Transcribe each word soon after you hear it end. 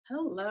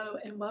Hello,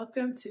 and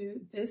welcome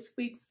to this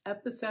week's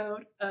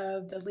episode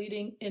of the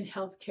Leading in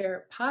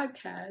Healthcare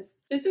podcast.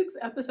 This week's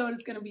episode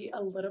is going to be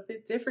a little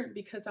bit different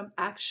because I'm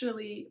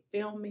actually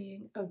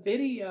filming a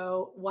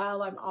video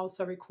while I'm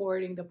also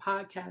recording the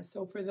podcast.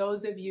 So for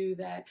those of you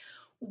that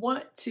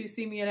want to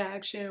see me in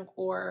action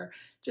or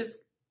just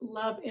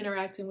love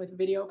interacting with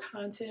video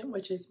content,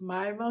 which is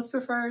my most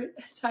preferred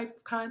type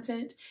of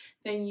content,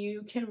 then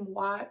you can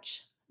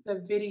watch the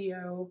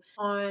video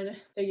on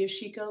the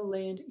Yashika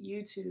Lind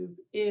YouTube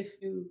if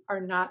you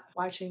are not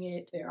watching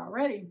it there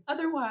already.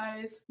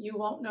 Otherwise, you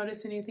won't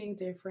notice anything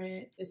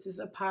different. This is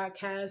a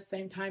podcast,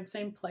 same time,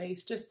 same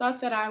place. Just thought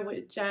that I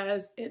would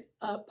jazz it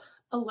up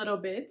a little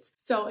bit.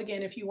 So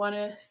again, if you want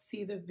to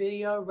see the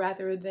video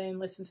rather than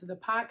listen to the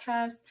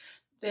podcast,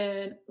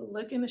 then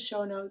look in the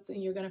show notes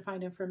and you're going to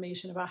find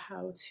information about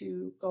how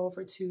to go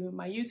over to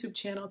my YouTube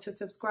channel to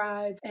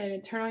subscribe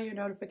and turn on your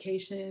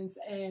notifications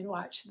and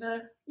watch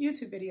the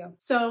YouTube video.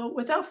 So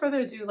without further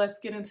ado, let's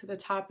get into the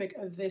topic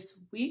of this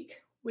week,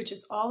 which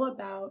is all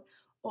about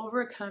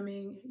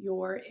overcoming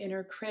your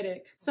inner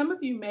critic. Some of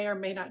you may or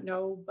may not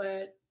know,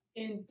 but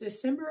in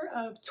December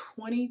of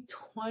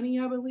 2020,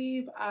 I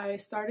believe, I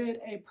started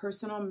a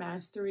personal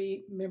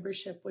mastery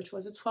membership, which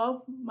was a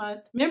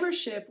 12-month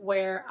membership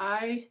where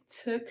I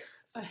took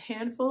a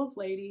handful of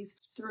ladies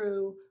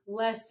through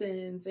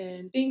lessons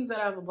and things that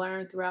I've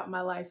learned throughout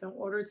my life in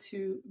order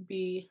to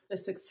be the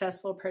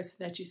successful person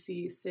that you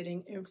see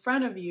sitting in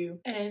front of you.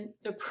 And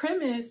the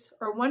premise,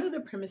 or one of the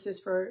premises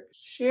for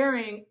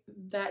sharing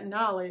that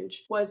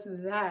knowledge, was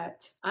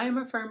that I am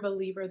a firm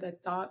believer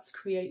that thoughts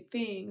create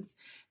things.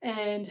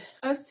 And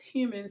us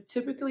humans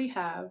typically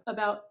have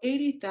about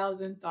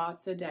 80,000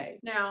 thoughts a day.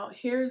 Now,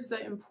 here's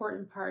the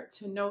important part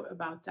to note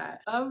about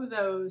that. Of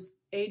those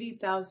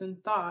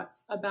 80,000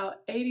 thoughts, about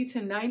 80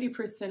 to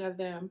 90% of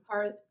them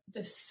are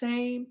the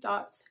same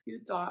thoughts you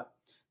thought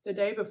the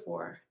day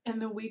before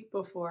and the week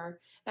before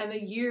and the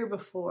year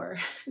before.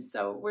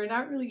 So we're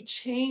not really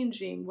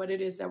changing what it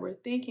is that we're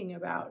thinking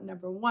about,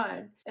 number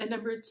one. And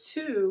number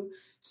two,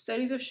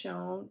 studies have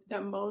shown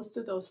that most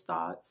of those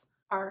thoughts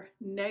are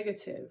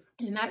negative.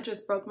 And that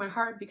just broke my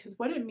heart, because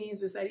what it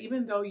means is that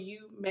even though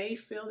you may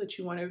feel that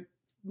you want to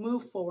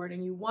move forward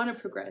and you want to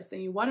progress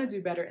and you want to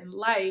do better in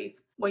life,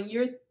 when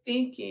you're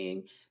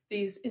thinking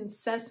these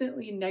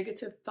incessantly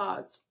negative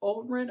thoughts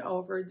over and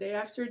over, day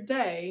after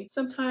day,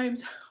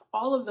 sometimes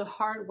all of the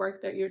hard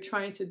work that you're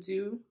trying to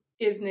do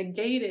is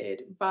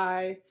negated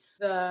by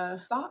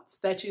the thoughts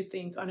that you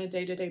think on a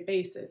day-to-day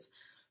basis.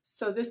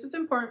 So this is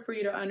important for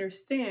you to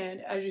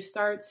understand as you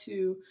start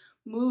to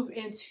move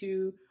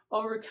into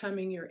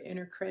overcoming your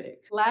inner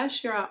critic.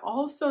 Last year, I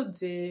also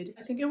did,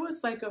 I think it was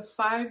like a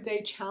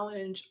 5-day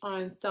challenge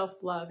on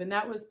self-love. And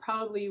that was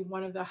probably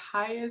one of the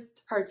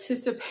highest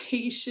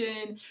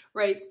participation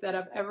rates that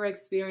I've ever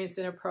experienced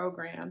in a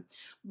program.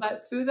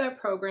 But through that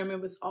program,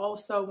 it was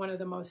also one of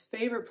the most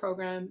favorite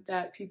programs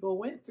that people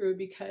went through,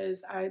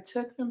 because I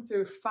took them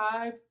through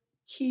 5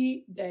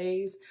 key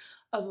days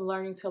of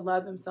learning to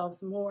love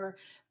themselves more.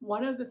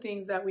 One of the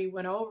things that we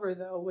went over,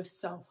 though, was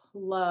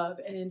self-love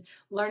and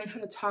learning how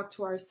to talk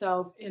to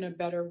ourselves in a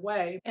better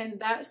way. And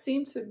that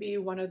seemed to be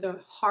one of the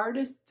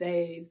hardest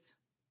days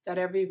that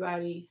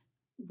everybody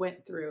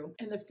went through.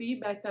 And the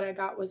feedback that I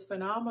got was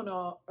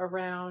phenomenal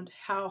around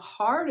how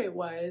hard it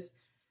was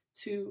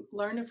to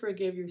learn to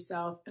forgive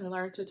yourself and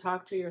learn to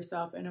talk to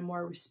yourself in a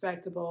more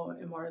respectable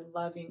and more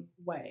loving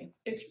way.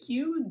 If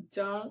you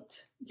don't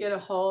get a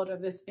hold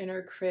of this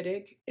inner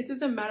critic, it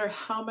doesn't matter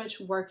how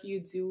much work you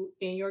do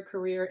in your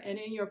career and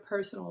in your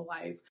personal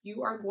life,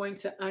 you are going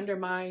to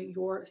undermine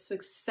your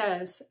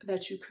success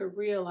that you could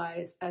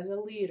realize as a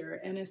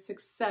leader and a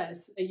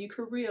success that you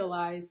could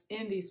realize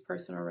in these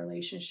personal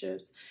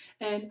relationships.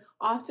 And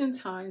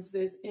oftentimes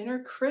this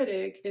inner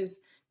critic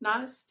is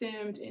not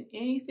stemmed in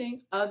anything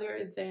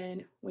other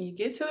than, when you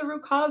get to the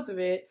root cause of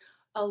it,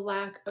 a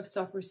lack of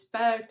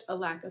self-respect, a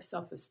lack of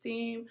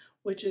self-esteem,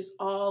 which is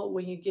all,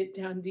 when you get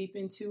down deep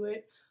into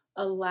it,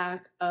 a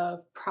lack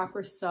of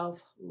proper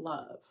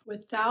self-love.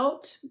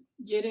 Without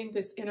getting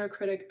this inner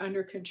critic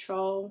under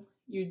control,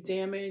 you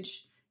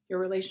damage your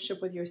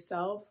relationship with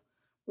yourself,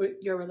 with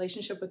your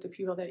relationship with the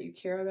people that you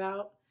care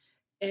about,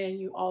 and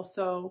you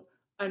also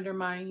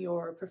undermine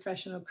your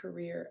professional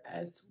career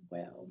as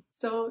well.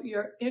 So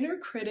your inner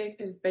critic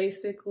is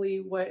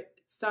basically what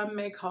some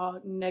may call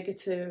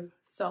negative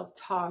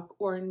self-talk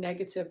or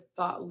negative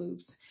thought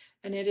loops.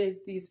 And it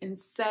is these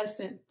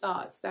incessant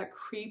thoughts that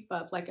creep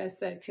up, like I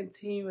said,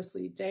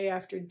 continuously, day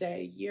after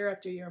day, year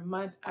after year,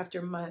 month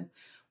after month,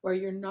 where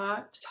you're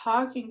not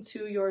talking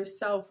to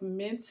yourself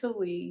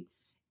mentally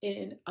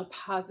in a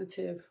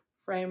positive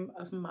frame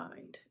of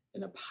mind,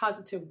 in a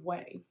positive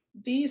way.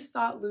 These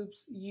thought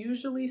loops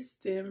usually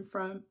stem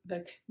from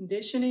the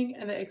conditioning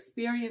and the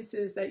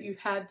experiences that you've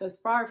had thus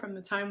far, from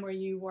the time where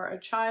you were a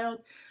child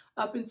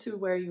up into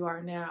where you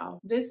are now.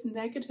 This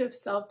negative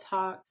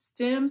self-talk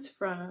stems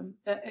from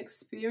the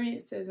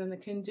experiences and the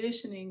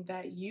conditioning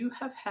that you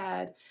have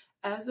had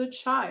as a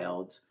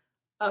child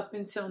up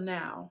until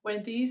now.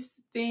 When these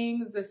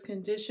things, this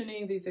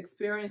conditioning, these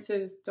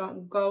experiences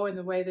don't go in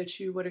the way that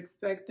you would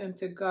expect them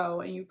to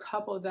go, and you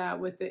couple that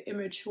with the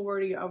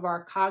immaturity of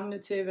our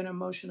cognitive and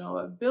emotional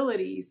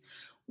abilities,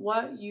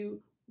 what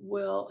you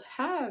will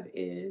have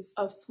is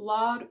a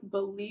flawed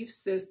belief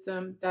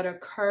system that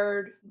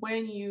occurred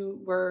when you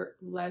were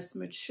less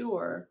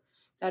mature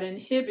that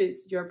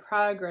inhibits your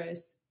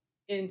progress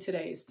in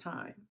today's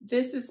time.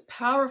 This is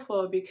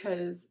powerful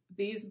because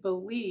these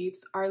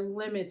beliefs are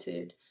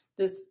limited.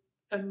 This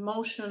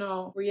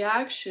emotional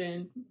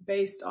reaction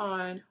based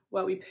on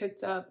what we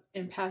picked up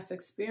in past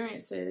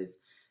experiences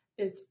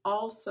is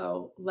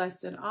also less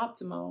than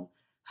optimal.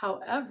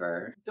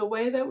 However, the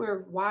way that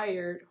we're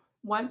wired,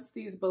 once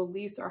these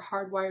beliefs are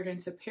hardwired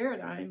into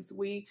paradigms,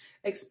 we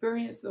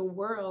experience the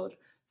world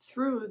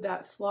through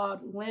that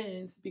flawed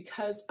lens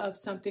because of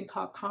something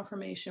called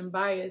confirmation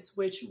bias,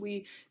 which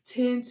we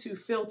tend to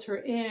filter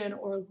in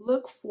or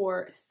look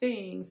for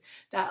things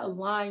that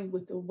align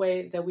with the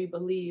way that we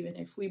believe. And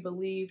if we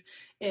believe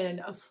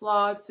in a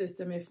flawed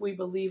system, if we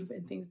believe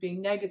in things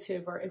being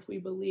negative, or if we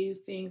believe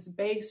things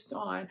based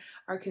on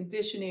our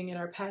conditioning and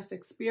our past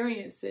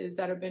experiences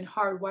that have been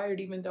hardwired,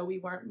 even though we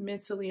weren't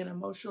mentally and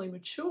emotionally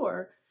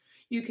mature,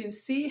 you can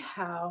see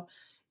how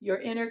your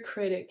inner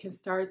critic can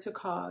start to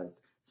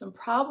cause some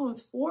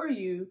problems for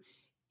you,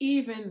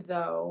 even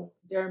though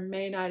there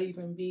may not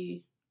even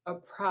be a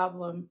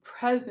problem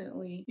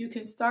presently. You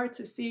can start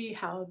to see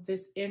how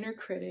this inner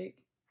critic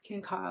can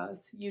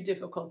cause you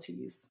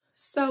difficulties.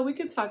 So we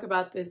can talk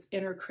about this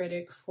inner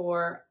critic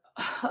for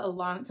a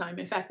long time.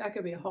 In fact, that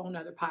could be a whole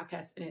nother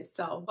podcast in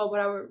itself. But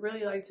what I would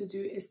really like to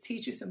do is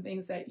teach you some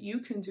things that you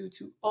can do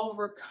to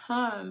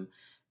overcome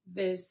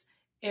this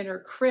inner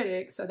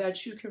critic so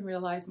that you can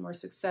realize more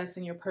success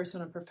in your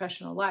personal and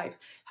professional life.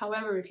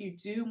 However, if you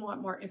do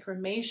want more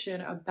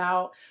information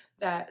about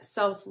that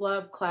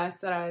self-love class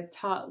that I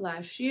taught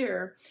last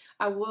year,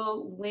 I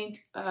will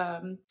link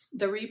the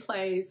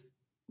replays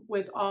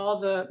with all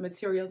the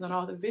materials and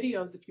all the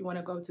videos if you want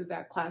to go through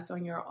that class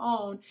on your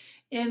own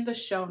in the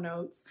show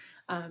notes.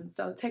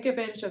 So take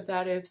advantage of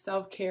that if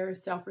self-care,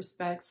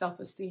 self-respect,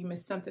 self-esteem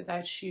is something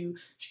that you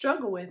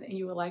struggle with and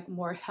you would like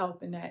more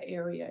help in that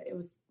area. It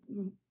was,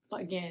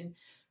 again,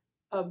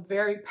 a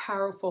very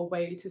powerful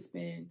way to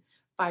spend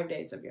 5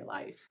 days of your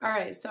life. All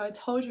right, so I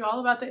told you all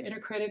about the inner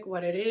critic,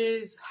 what it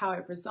is, how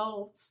it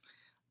results,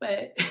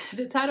 but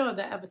the title of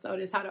the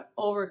episode is how to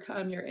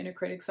overcome your inner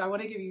critic. So I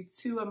want to give you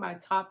 2 of my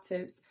top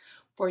tips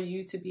for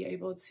you to be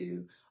able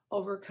to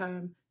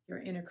overcome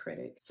your inner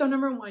critic. So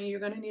number 1, you're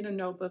going to need a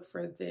notebook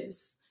for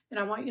this. And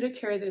I want you to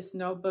carry this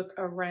notebook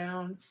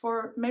around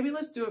for, maybe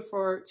let's do it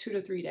for 2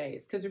 to 3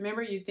 days. Because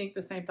remember, you think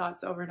the same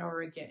thoughts over and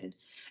over again.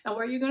 And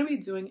what you're going to be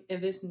doing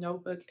in this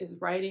notebook is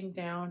writing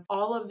down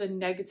all of the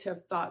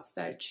negative thoughts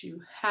that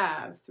you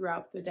have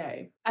throughout the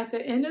day. At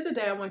the end of the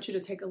day, I want you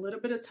to take a little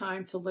bit of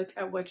time to look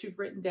at what you've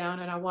written down.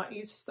 And I want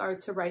you to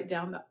start to write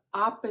down the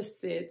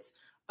opposite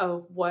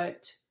of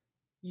what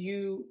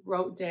you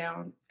wrote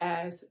down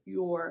as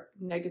your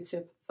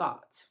negative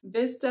thought.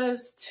 This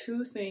does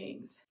 2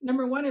 things.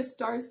 Number 1, it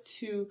starts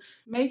to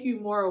make you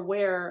more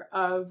aware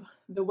of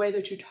the way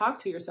that you talk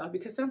to yourself,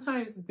 because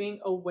sometimes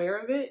being aware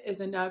of it is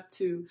enough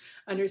to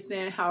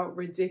understand how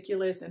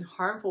ridiculous and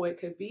harmful it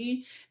could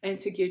be and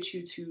to get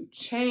you to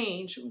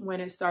change when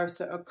it starts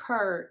to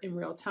occur in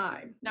real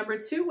time. Number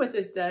 2, what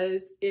this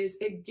does is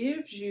it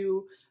gives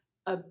you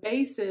a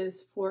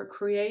basis for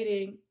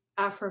creating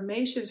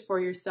affirmations for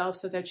yourself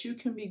so that you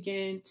can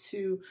begin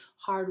to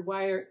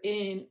hardwire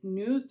in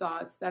new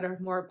thoughts that are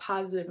more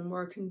positive and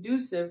more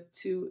conducive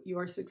to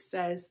your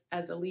success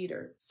as a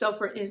leader. So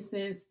for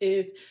instance,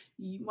 if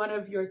one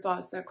of your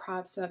thoughts that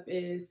crops up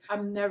is,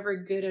 I'm never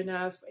good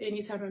enough.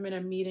 Anytime I'm in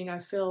a meeting, I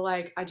feel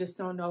like I just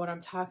don't know what I'm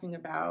talking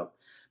about.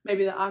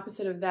 Maybe the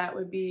opposite of that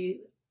would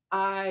be,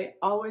 I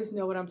always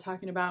know what I'm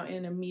talking about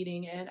in a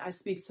meeting and I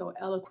speak so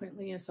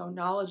eloquently and so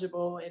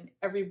knowledgeable and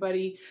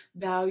everybody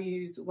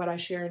values what I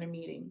share in a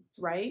meeting,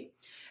 right?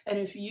 And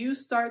if you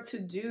start to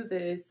do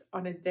this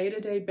on a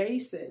day-to-day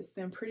basis,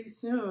 then pretty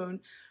soon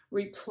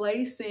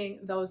replacing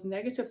those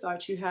negative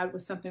thoughts you had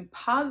with something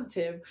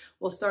positive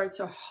will start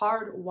to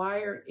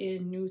hardwire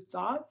in new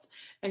thoughts,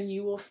 and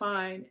you will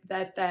find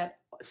that that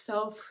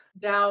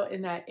self-doubt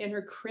and that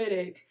inner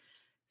critic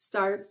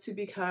starts to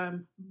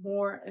become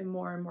more and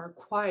more and more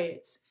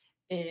quiet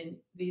in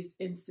these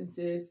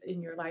instances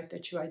in your life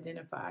that you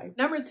identify.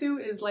 Number 2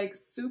 is like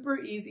super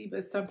easy,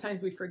 but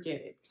sometimes we forget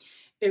it.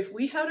 If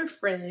we had a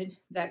friend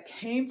that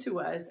came to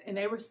us and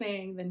they were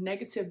saying the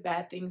negative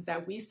bad things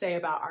that we say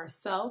about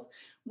ourselves,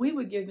 we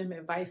would give them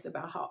advice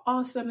about how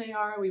awesome they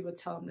are. We would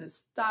tell them to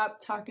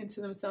stop talking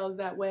to themselves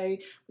that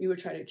way. We would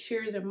try to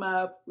cheer them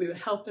up. We would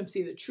help them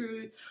see the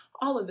truth,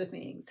 all of the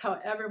things.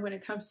 However, when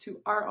it comes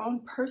to our own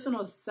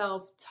personal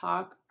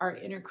self-talk, our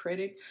inner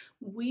critic,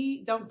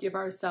 we don't give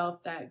ourselves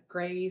that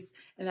grace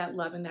and that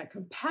love and that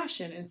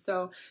compassion. And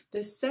so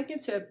the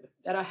second tip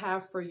that I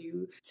have for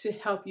you to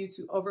help you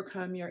to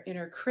overcome your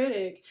inner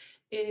critic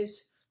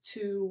is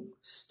to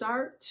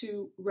start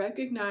to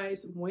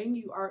recognize when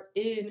you are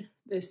in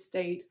this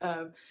state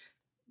of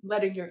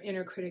letting your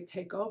inner critic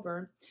take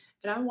over.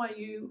 And I want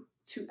you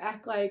to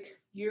act like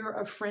you're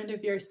a friend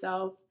of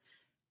yourself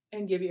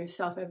and give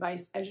yourself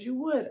advice as you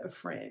would a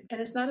friend. And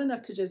it's not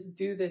enough to just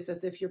do this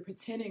as if you're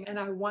pretending. And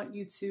I want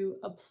you to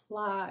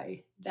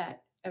apply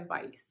that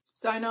advice.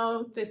 So I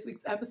know this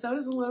week's episode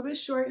is a little bit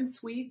short and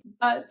sweet,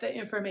 but the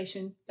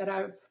information that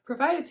I've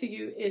provided to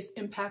you is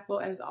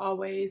impactful as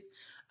always.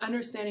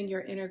 Understanding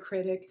your inner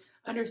critic,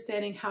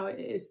 understanding how it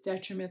is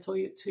detrimental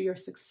to your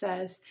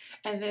success,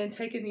 and then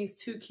taking these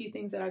two key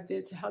things that I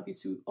did to help you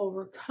to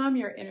overcome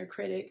your inner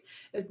critic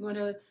is going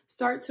to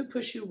start to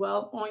push you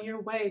well on your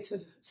way to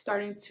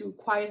starting to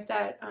quiet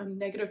that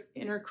negative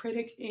inner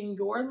critic in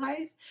your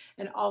life,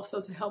 and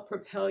also to help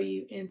propel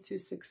you into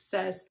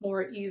success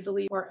more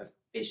easily, more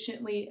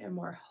efficiently, and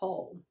more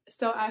whole.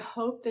 So I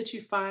hope that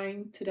you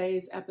find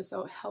today's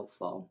episode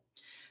helpful.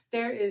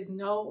 There is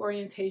no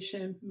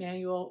orientation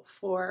manual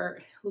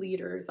for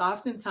leaders.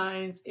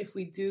 Oftentimes, if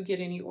we do get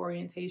any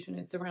orientation,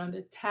 it's around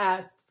the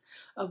tasks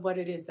of what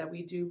it is that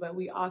we do, but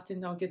we often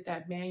don't get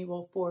that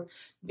manual for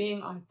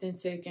being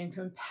authentic and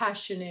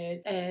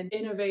compassionate and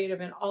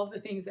innovative and all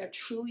the things that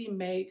truly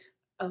make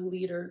a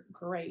leader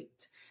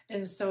great.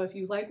 And so if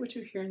you like what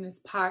you hear in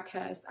this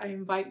podcast, I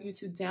invite you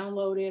to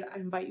download it. I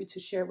invite you to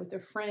share with a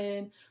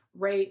friend,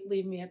 rate,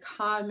 leave me a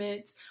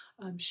comment,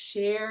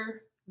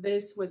 share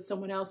this with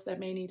someone else that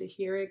may need to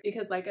hear it,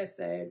 because like I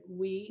said,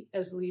 we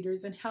as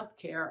leaders in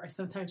healthcare are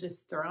sometimes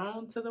just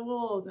thrown to the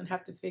wolves and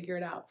have to figure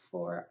it out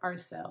for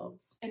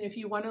ourselves. And if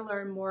you want to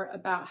learn more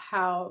about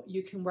how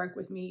you can work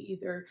with me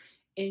either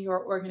in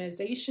your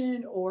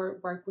organization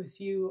or work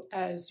with you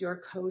as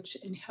your coach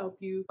and help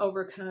you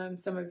overcome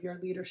some of your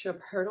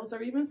leadership hurdles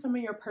or even some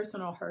of your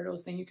personal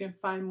hurdles, then you can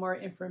find more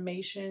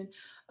information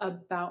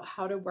about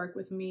how to work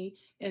with me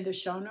in the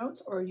show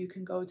notes, or you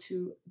can go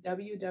to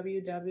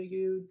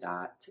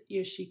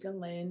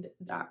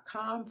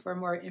www.yashikalind.com for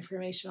more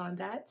information on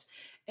that.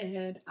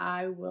 And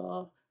I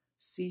will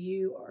see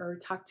you or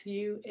talk to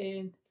you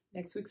in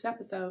next week's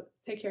episode.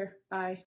 Take care. Bye.